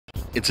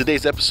In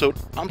today's episode,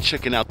 I'm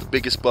checking out the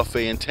biggest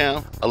buffet in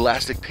town.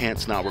 Elastic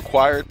pants not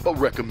required, but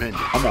recommended.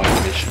 I'm on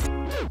a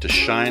mission to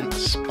shine a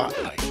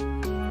spotlight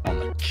on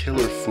the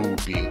killer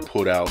food being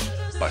put out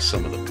by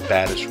some of the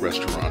baddest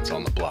restaurants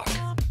on the block.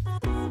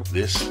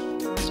 This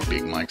is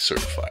Big Mike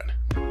Certified.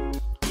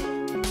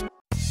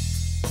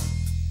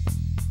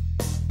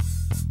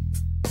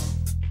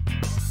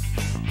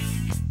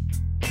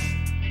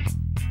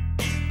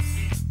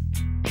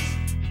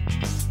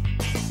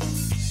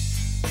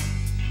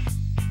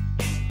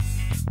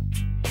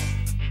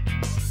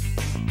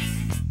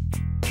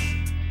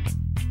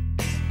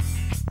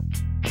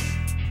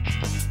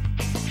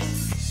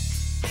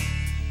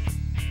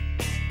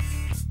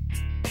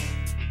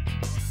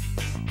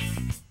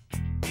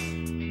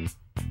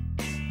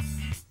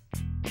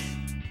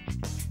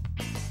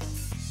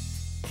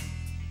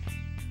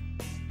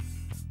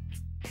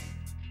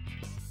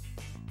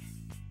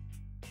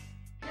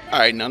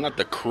 Alright, now not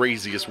the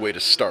craziest way to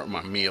start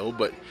my meal,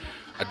 but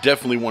I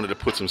definitely wanted to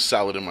put some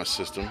salad in my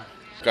system.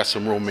 Got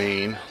some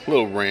romaine, a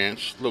little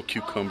ranch, a little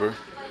cucumber,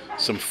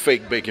 some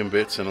fake bacon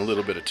bits, and a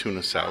little bit of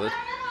tuna salad.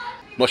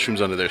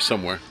 Mushrooms under there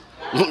somewhere.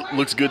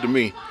 Looks good to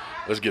me.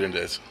 Let's get into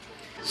this.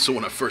 So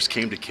when I first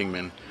came to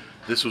Kingman,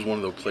 this was one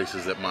of those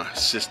places that my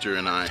sister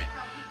and I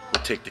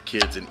would take the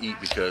kids and eat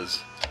because,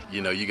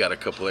 you know, you got a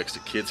couple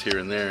extra kids here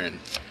and there and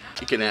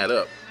it can add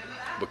up.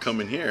 But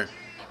coming here,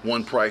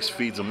 one price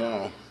feeds them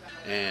all.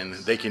 And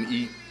they can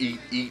eat,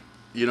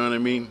 you know what I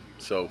mean?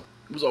 So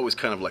it was always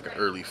kind of like an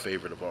early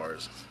favorite of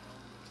ours.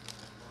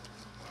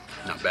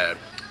 Not bad.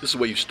 This is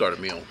the way you start a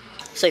meal.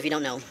 So if you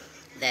don't know,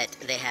 that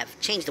they have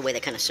changed the way they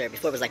kind of serve.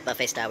 Before it was like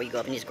buffet style where you go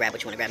up and you just grab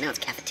what you want to grab. Now it's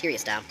cafeteria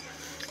style.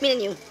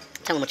 Meaning you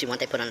tell them what you want,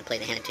 they put it on the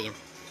plate, they hand it to you.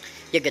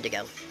 You're good to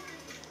go.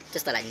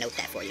 Just thought I'd note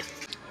that for you.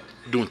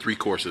 Doing 3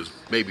 courses,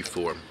 maybe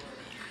 4.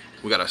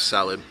 We got a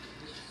salad.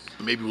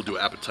 Maybe we'll do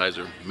an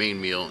appetizer, main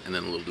meal, and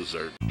then a little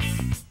dessert.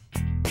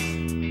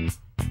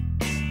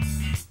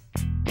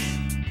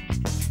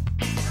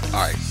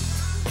 Alright,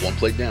 1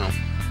 plate down.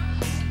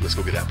 Let's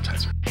go get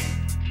appetizer.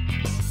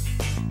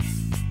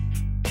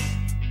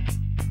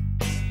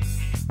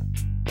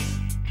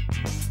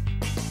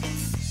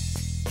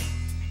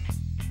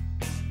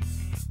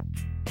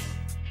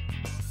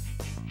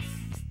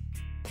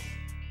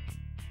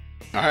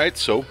 Alright,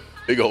 so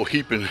big old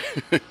heaping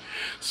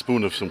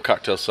spoon of some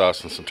cocktail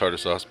sauce and some tartar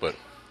sauce, but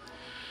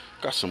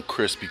got some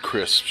crispy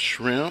crisp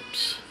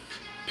shrimps,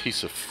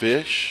 piece of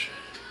fish,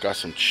 got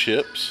some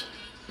chips.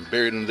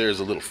 Buried in there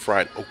is a little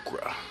fried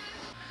okra.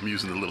 I'm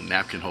using the little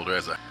napkin holder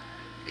as an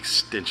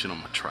extension on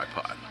my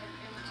tripod.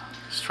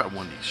 Let's try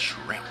one of these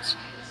shrimps.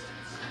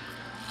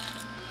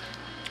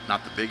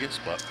 Not the biggest,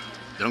 but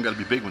they don't gotta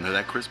be big when they're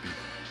that crispy.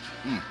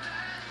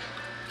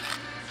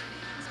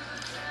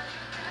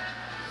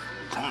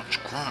 Crunch,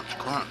 crunch,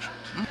 crunch.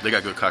 They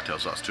got good cocktail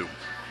sauce too.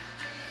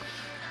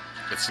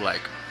 It's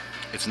like,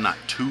 it's not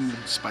too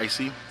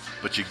spicy,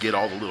 but you get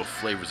all the little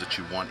flavors that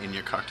you want in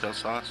your cocktail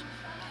sauce.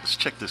 Let's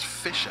check this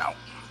fish out.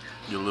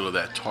 Get a little of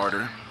that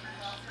tartar.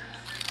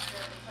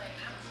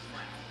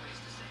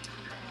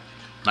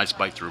 Nice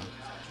bite through.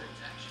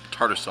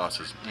 Tartar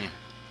sauces.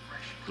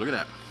 Look at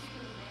that.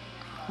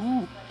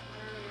 Ooh.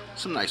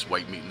 Some nice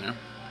white meat in there.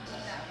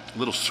 A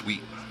little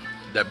sweet.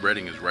 That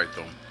breading is right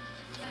though.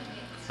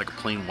 Like a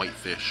plain white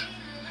fish.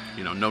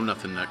 You know,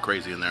 nothing that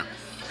crazy in there.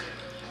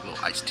 A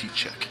little iced tea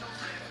check.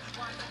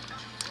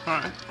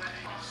 Alright.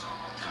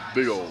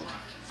 Big old,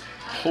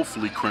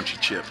 hopefully crunchy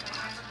chip.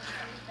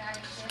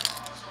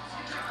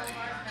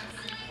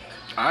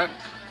 Alright,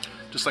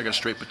 just like a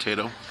straight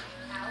potato,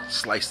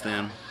 sliced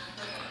thin,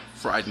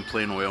 fried in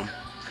plain oil.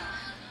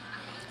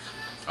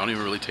 I don't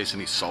even really taste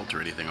any salt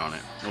or anything on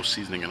it. No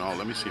seasoning at all.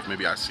 Let me see if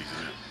maybe I season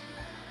it.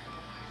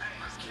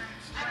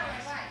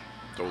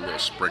 Throw a little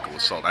sprinkle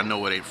of salt. I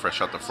know it ain't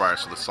fresh out the fryer,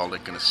 so the salt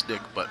ain't gonna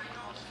stick, but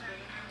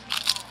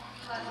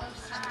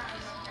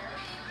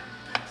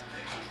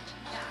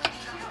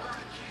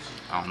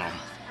I don't know.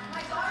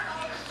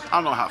 I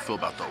don't know how I feel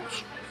about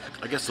those.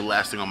 I guess the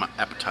last thing on my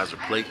appetizer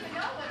plate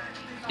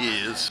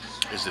is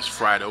this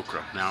fried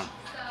okra. Now,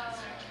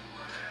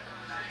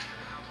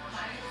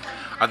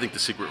 I think the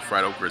secret of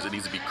fried okra is it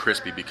needs to be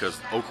crispy because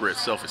okra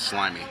itself is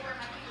slimy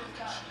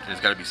and it's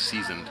got to be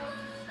seasoned.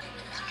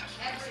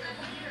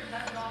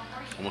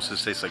 Almost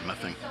just tastes like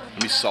nothing.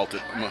 Let me salt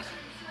it. I'm gonna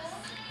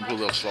put a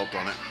little salt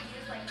on it.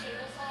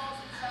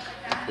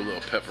 Put a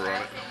little pepper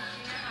on it.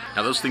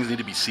 Now those things need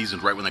to be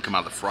seasoned right when they come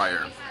out of the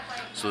fryer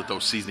so that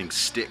those seasonings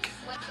stick.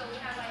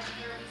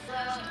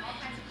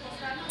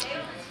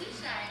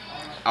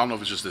 I don't know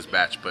if it's just this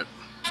batch, but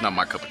it's not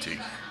my cup of tea.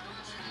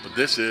 But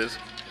this is,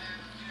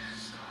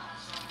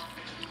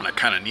 and I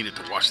kind of needed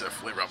to wash that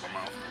flavor out of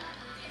my mouth.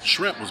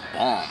 Shrimp was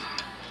bomb.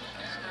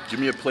 Give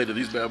me a plate of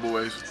these bad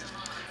boys,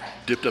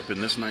 dipped up in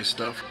this nice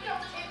stuff.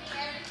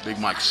 Big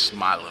Mike's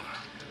smiling.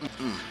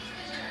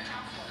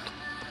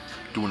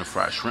 Doing the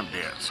fried shrimp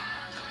dance.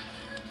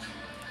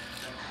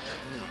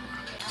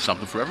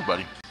 Something for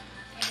everybody.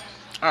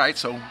 Alright,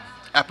 so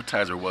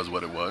appetizer was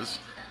what it was.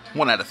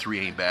 1 out of 3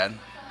 ain't bad.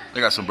 They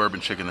got some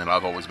bourbon chicken that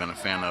I've always been a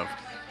fan of.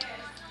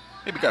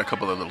 Maybe got a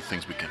couple of little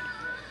things we can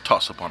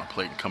toss up on a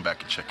plate and come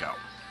back and check out.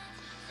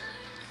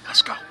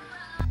 Let's go.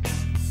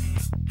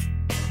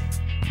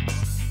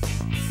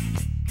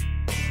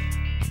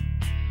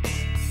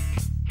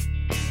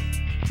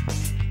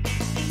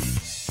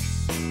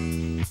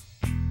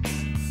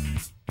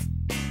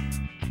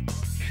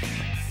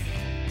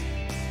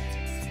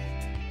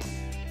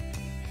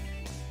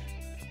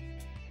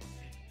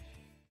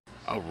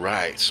 All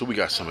right, so we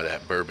got some of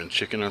that bourbon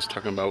chicken I was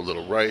talking about, a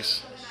little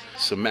rice,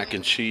 some mac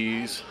and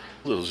cheese,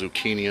 a little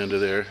zucchini under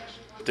there.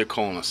 They're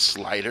calling a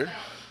slider,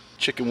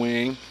 chicken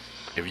wing.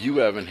 If you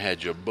haven't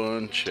had your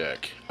bun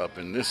check up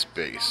in this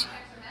space,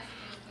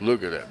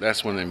 look at that.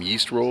 That's one of them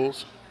yeast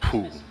rolls.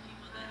 Pooh,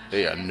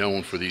 they are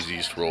known for these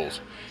yeast rolls.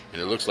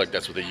 And it looks like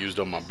that's what they used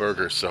on my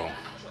burger, so. All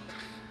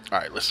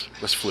right, let's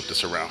flip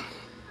this around.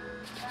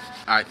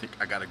 I think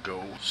I gotta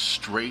go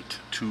straight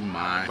to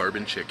my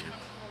bourbon chicken.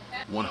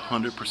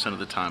 100% of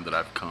the time that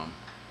I've come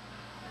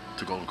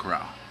to Golden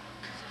Corral,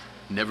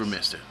 never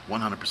missed it.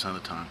 100% of the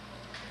time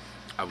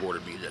I've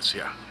ordered me this.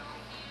 Yeah,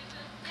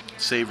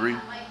 savory,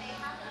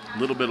 a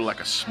little bit of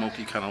like a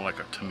smoky, kind of like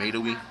a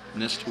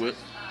tomatoey-ness to it.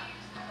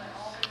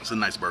 It's a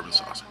nice bourbon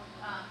sauce.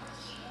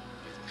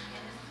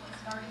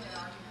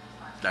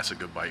 That's a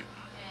good bite.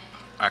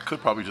 I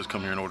could probably just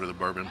come here and order the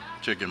bourbon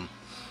chicken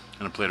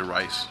and a plate of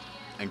rice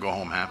and go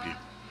home happy,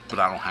 but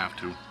I don't have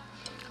to.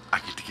 I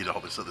get to get all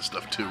this other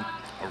stuff too.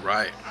 All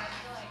right,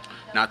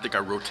 now I think I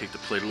rotate the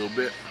plate a little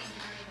bit.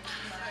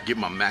 Get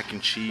my mac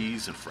and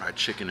cheese and fried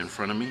chicken in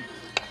front of me.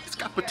 It's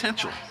got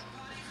potential.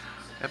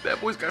 That bad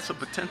boy's got some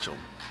potential.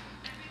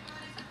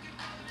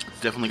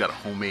 It's definitely got a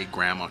homemade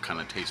grandma kind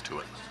of taste to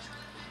it.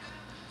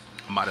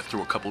 I might have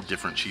threw a couple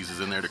different cheeses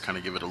in there to kind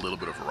of give it a little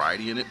bit of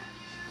variety in it,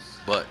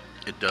 but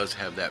it does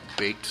have that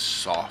baked,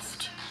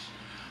 soft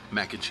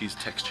mac and cheese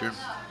texture.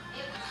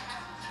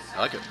 I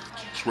like it.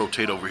 Let's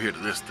rotate over here to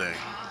this thing.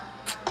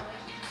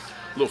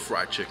 A little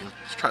fried chicken.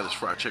 Let's try this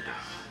fried chicken.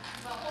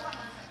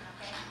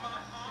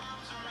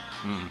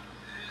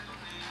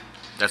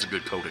 That's a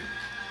good coating.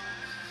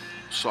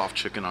 Soft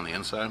chicken on the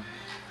inside.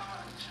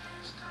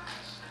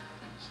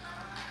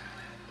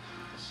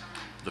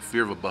 The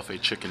fear of a buffet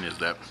chicken is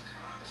that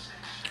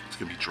it's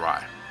gonna be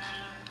dry.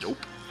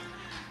 Nope.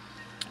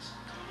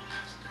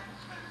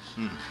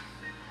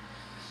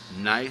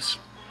 Nice,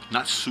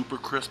 not super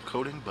crisp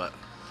coating, but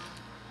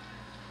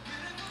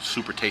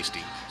super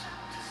tasty.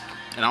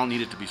 And I don't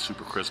need it to be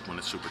super crisp when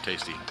it's super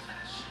tasty.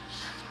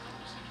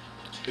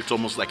 It's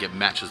almost like it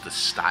matches the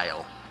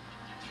style.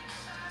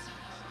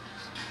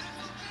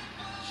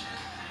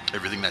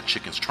 Everything that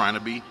chicken's trying to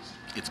be,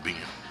 it's being.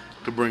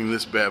 To bring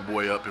this bad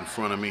boy up in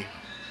front of me,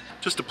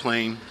 just a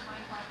plain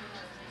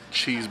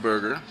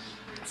cheeseburger,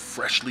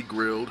 freshly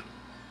grilled,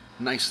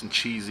 nice and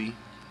cheesy.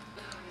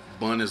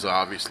 Bun is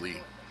obviously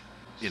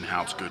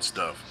in-house good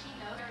stuff.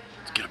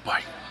 Let's get a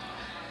bite.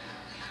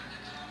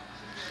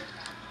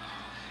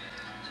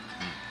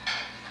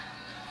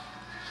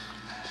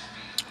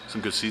 Some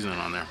good seasoning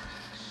on there.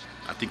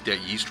 I think that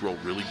yeast roll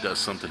really does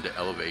something to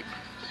elevate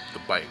the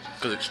bite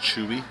because it's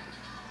chewy.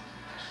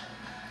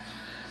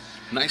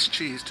 Nice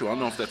cheese too. I don't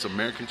know if that's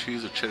American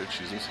cheese or cheddar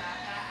cheese. It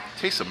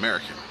tastes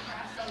American.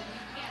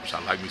 Which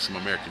I like me some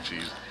American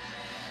cheese.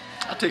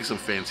 I'll take some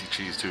fancy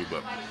cheese too,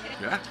 but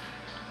yeah,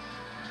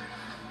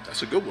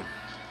 that's a good one.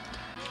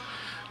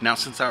 Now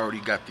since I already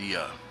got the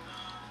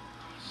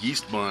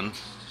yeast bun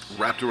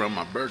wrapped around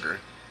my burger,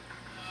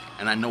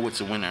 and I know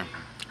it's a winner,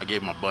 I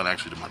gave my bun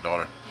actually to my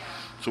daughter,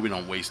 so we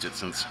don't waste it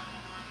since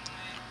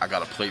I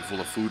got a plate full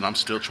of food and I'm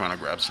still trying to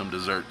grab some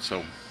dessert.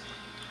 So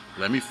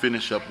let me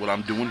finish up what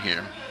I'm doing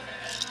here,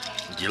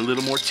 get a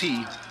little more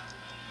tea.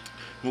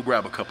 We'll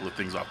grab a couple of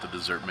things off the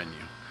dessert menu.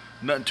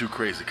 Nothing too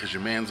crazy because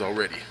your man's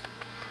already.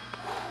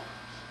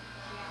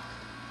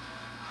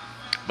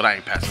 But I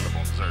ain't passing up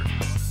on dessert.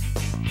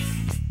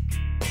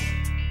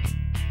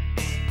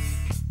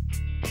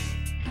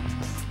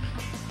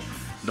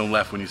 Don't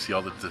laugh when you see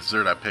all the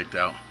dessert I picked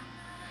out.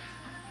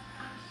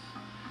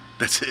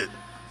 That's it.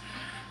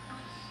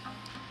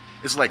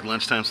 It's like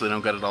lunchtime, so they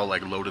don't got it all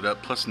like loaded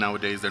up. Plus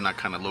nowadays they're not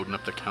kind of loading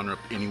up the counter up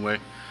anyway.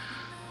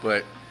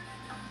 But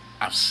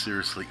I've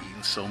seriously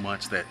eaten so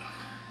much that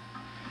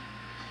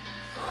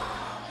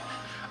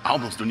I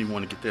almost don't even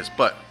want to get this,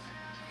 but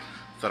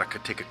I thought I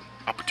could take an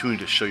opportunity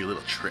to show you a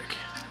little trick.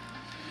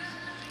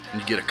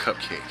 And you get a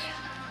cupcake.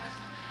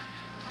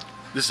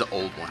 This is an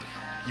old one.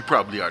 You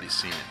probably already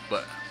seen it,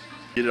 but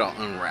get it all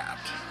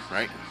unwrapped,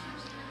 right?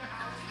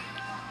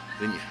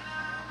 Then you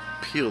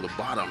peel the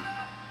bottom,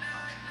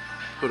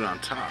 put it on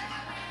top,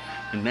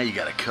 and now you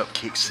got a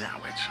cupcake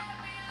sandwich.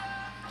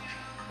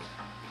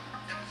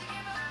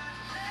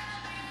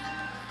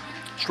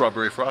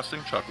 Strawberry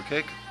frosting, chocolate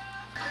cake.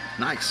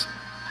 Nice.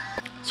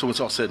 So when it's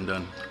all said and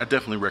done, I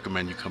definitely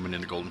recommend you coming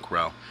into Golden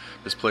Corral.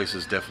 This place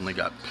has definitely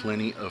got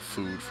plenty of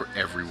food for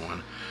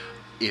everyone.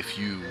 If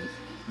you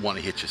want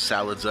to hit your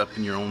salads up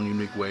in your own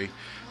unique way,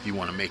 if you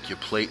want to make your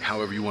plate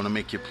however you want to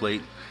make your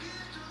plate,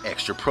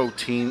 extra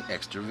protein,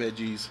 extra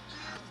veggies,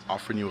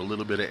 offering you a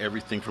little bit of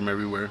everything from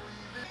everywhere.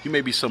 You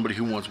may be somebody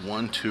who wants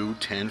 1, 2,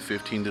 10,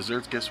 15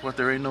 desserts. Guess what?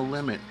 There ain't no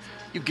limit.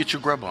 You get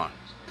your grub on.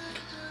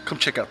 Come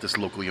check out this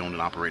locally owned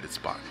and operated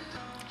spot.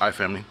 Alright,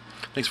 family.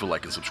 Thanks for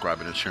liking,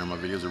 subscribing, and sharing my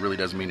videos. It really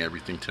does mean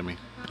everything to me.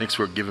 Thanks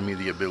for giving me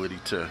the ability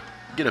to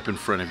get up in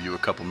front of you a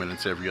couple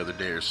minutes every other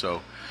day or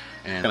so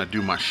and kind of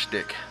do my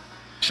shtick.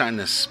 Shine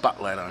this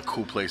spotlight on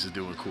cool places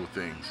doing cool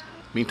things.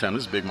 Meantime,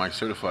 this is Big Mike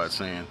Certified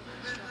saying,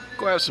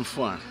 go have some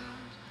fun.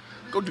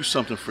 Go do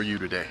something for you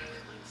today.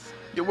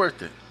 You're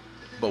worth it.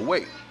 But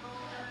wait,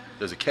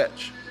 there's a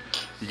catch.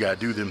 You gotta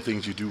do them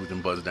things you do with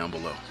them buds down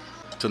below.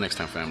 Till next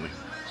time, family.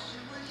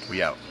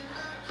 We out.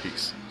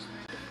 Peace.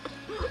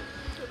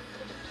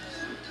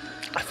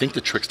 I think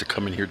the trick's to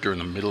come in here during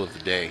the middle of the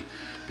day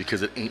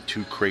because it ain't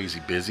too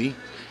crazy busy,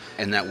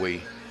 and that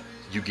way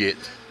you get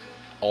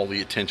all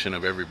the attention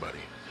of everybody.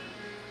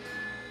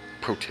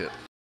 Pro tip.